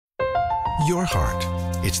Your heart.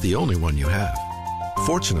 It's the only one you have.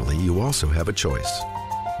 Fortunately, you also have a choice.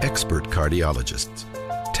 Expert cardiologists,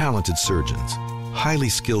 talented surgeons, highly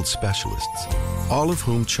skilled specialists, all of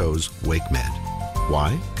whom chose WakeMed.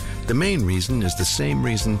 Why? The main reason is the same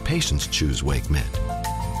reason patients choose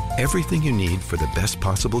WakeMed. Everything you need for the best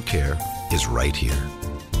possible care is right here.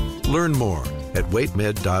 Learn more at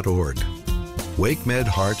wakemed.org. WakeMed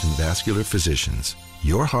Heart and Vascular Physicians.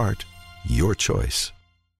 Your heart, your choice.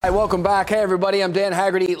 Hi, welcome back. Hey, everybody. I'm Dan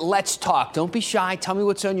Haggerty. Let's talk. Don't be shy. Tell me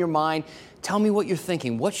what's on your mind. Tell me what you're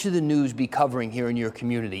thinking. What should the news be covering here in your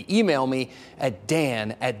community? Email me at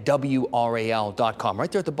dan@wral.com,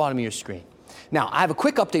 right there at the bottom of your screen. Now, I have a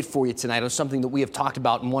quick update for you tonight on something that we have talked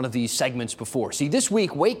about in one of these segments before. See, this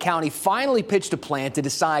week, Wake County finally pitched a plan to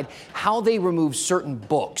decide how they remove certain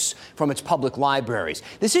books from its public libraries.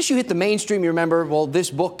 This issue hit the mainstream. You remember, well, this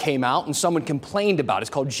book came out and someone complained about it. It's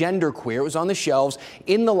called Genderqueer. It was on the shelves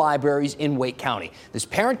in the libraries in Wake County. This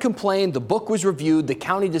parent complained, the book was reviewed. The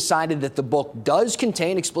county decided that the book does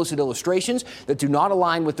contain explicit illustrations that do not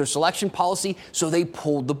align with their selection policy, so they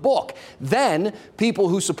pulled the book. Then, people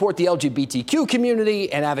who support the LGBTQ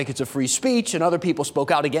community and advocates of free speech and other people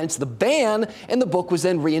spoke out against the ban, and the book was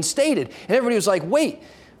then reinstated. And everybody was like, wait,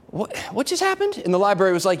 what just happened? And the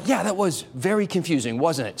library was like, yeah, that was very confusing,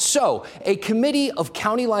 wasn't it? So a committee of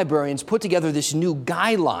county librarians put together this new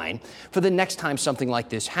guideline for the next time something like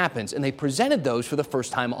this happens, and they presented those for the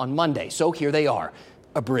first time on Monday. So here they are,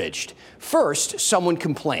 abridged. First, someone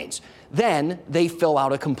complains. Then they fill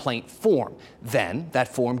out a complaint form. Then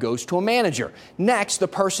that form goes to a manager. Next, the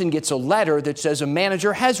person gets a letter that says a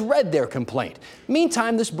manager has read their complaint.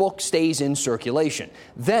 Meantime, this book stays in circulation.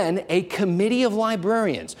 Then a committee of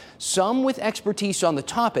librarians, some with expertise on the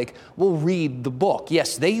topic, will read the book.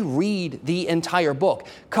 Yes, they read the entire book,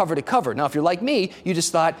 cover to cover. Now, if you're like me, you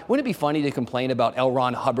just thought, wouldn't it be funny to complain about L.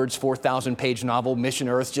 Ron Hubbard's 4,000-page novel, Mission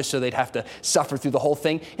Earth, just so they'd have to suffer through the whole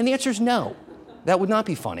thing? And the answer is no. That would not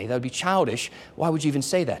be funny. That would be childish. Why would you even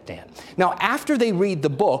say that, Dan? Now, after they read the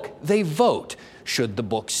book, they vote. Should the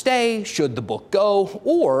book stay? Should the book go?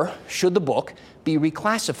 Or should the book be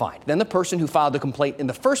reclassified? Then the person who filed the complaint in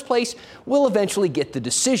the first place will eventually get the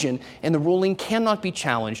decision, and the ruling cannot be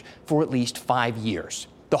challenged for at least 5 years.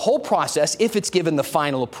 The whole process, if it's given the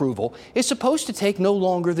final approval, is supposed to take no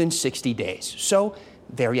longer than 60 days. So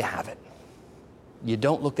there you have it. You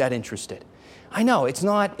don't look that interested. I know, it's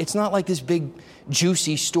not like this big,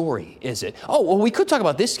 juicy story, is it? Oh, well, we could talk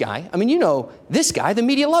about this guy. I mean, you know, this guy, the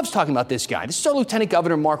media loves talking about this guy. This is our Lieutenant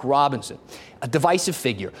Governor Mark Robinson, a divisive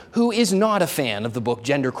figure who is not a fan of the book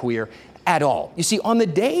Genderqueer at all. You see, on the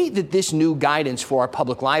day that this new guidance for our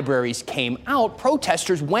public libraries came out,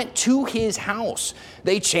 protesters went to his house.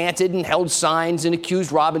 They chanted and held signs and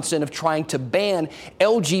accused Robinson of trying to ban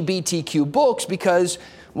LGBTQ books because,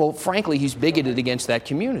 well, frankly, he's bigoted against that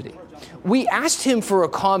community. We asked him for a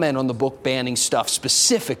comment on the book banning stuff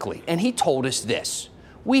specifically, and he told us this.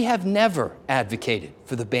 We have never advocated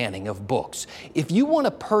for the banning of books. If you want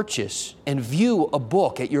to purchase and view a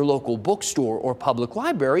book at your local bookstore or public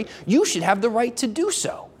library, you should have the right to do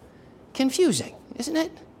so. Confusing, isn't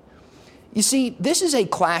it? You see, this is a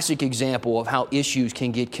classic example of how issues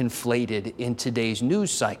can get conflated in today's news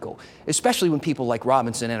cycle, especially when people like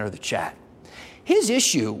Robinson enter the chat. His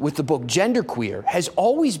issue with the book Genderqueer has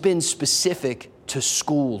always been specific to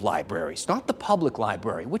school libraries, not the public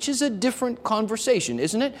library, which is a different conversation,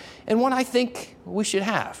 isn't it? And one I think we should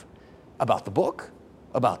have about the book,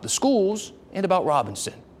 about the schools, and about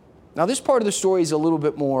Robinson. Now, this part of the story is a little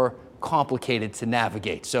bit more complicated to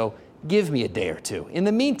navigate, so give me a day or two. In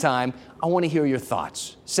the meantime, I want to hear your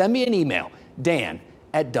thoughts. Send me an email,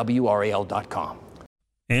 dan@wral.com.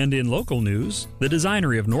 And in local news, the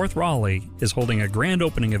Designery of North Raleigh is holding a grand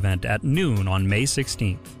opening event at noon on May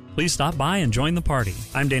 16th. Please stop by and join the party.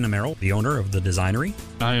 I'm Dana Merrill, the owner of the Designery.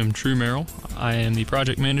 I am True Merrill. I am the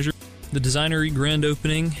project manager. The Designery grand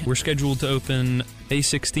opening, we're scheduled to open May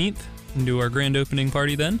 16th and do our grand opening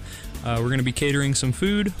party then. We're going to be catering some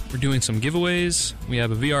food. We're doing some giveaways. We have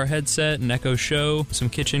a VR headset, an Echo Show, some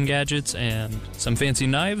kitchen gadgets, and some fancy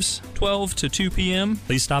knives. 12 to 2 p.m.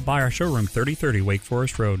 Please stop by our showroom, 3030 Wake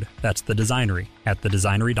Forest Road. That's the Designery at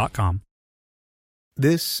thedesignery.com.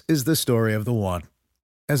 This is the story of the one.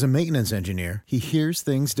 As a maintenance engineer, he hears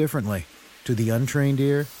things differently. To the untrained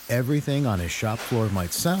ear, everything on his shop floor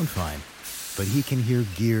might sound fine, but he can hear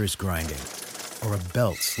gears grinding or a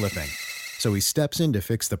belt slipping. So he steps in to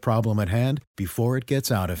fix the problem at hand before it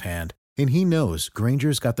gets out of hand. And he knows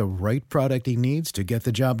Grainger's got the right product he needs to get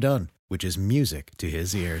the job done, which is music to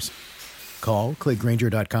his ears. Call, click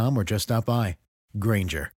Grainger.com, or just stop by.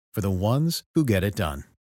 Grainger, for the ones who get it done.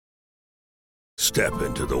 Step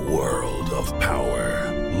into the world of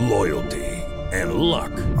power, loyalty, and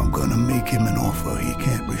luck. I'm gonna make him an offer he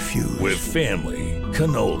can't refuse. With family,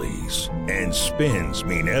 cannolis, and spins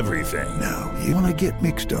mean everything. Now, you wanna get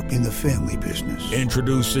mixed up in the family business.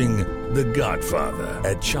 Introducing The Godfather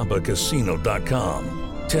at ChumbaCasino.com.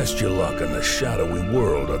 Test your luck in the shadowy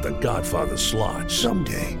world of The Godfather slot.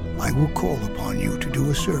 Someday, I will call upon you to do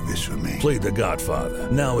a service for me. Play The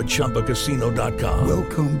Godfather now at ChumbaCasino.com.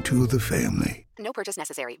 Welcome to the family. No purchase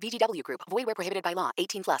necessary. VGW Group. Void where prohibited by law.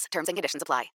 18+. Terms and conditions apply.